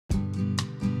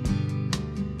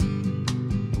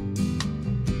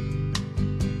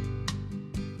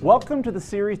Welcome to the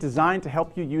series designed to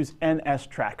help you use NS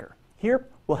Tracker. Here,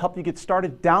 we'll help you get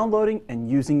started downloading and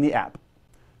using the app.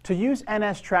 To use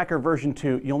NS Tracker version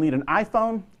 2, you'll need an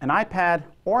iPhone, an iPad,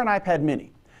 or an iPad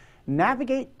mini.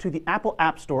 Navigate to the Apple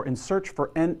App Store and search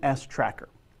for NS Tracker.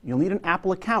 You'll need an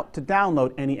Apple account to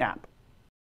download any app.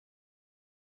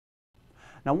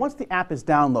 Now, once the app is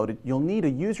downloaded, you'll need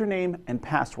a username and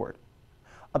password.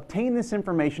 Obtain this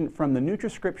information from the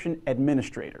NutriScription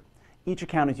administrator. Each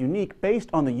account is unique based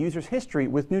on the user's history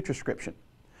with NutriScription.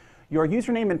 Your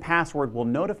username and password will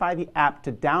notify the app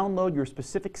to download your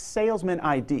specific salesman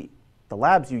ID, the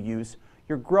labs you use,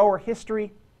 your grower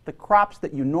history, the crops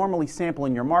that you normally sample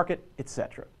in your market,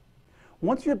 etc.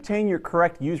 Once you obtain your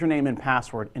correct username and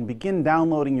password and begin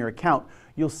downloading your account,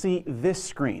 you'll see this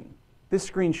screen. This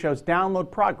screen shows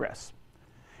download progress.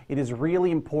 It is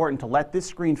really important to let this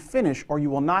screen finish or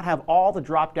you will not have all the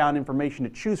drop-down information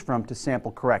to choose from to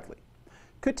sample correctly.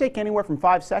 Could take anywhere from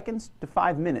 5 seconds to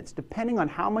 5 minutes, depending on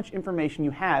how much information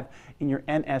you have in your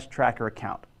NS Tracker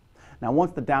account. Now,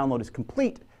 once the download is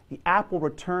complete, the app will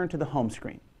return to the home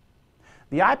screen.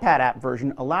 The iPad app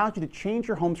version allows you to change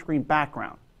your home screen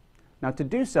background. Now, to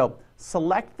do so,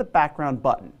 select the background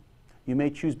button. You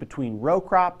may choose between row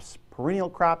crops, perennial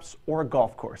crops, or a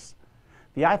golf course.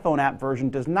 The iPhone app version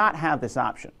does not have this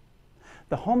option.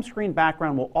 The home screen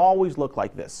background will always look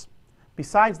like this.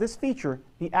 Besides this feature,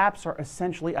 the apps are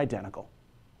essentially identical.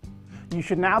 You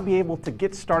should now be able to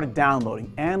get started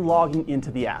downloading and logging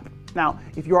into the app. Now,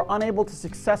 if you are unable to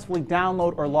successfully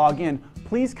download or log in,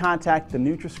 please contact the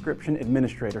NutriScription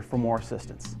administrator for more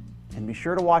assistance. And be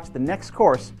sure to watch the next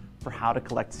course for how to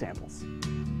collect samples.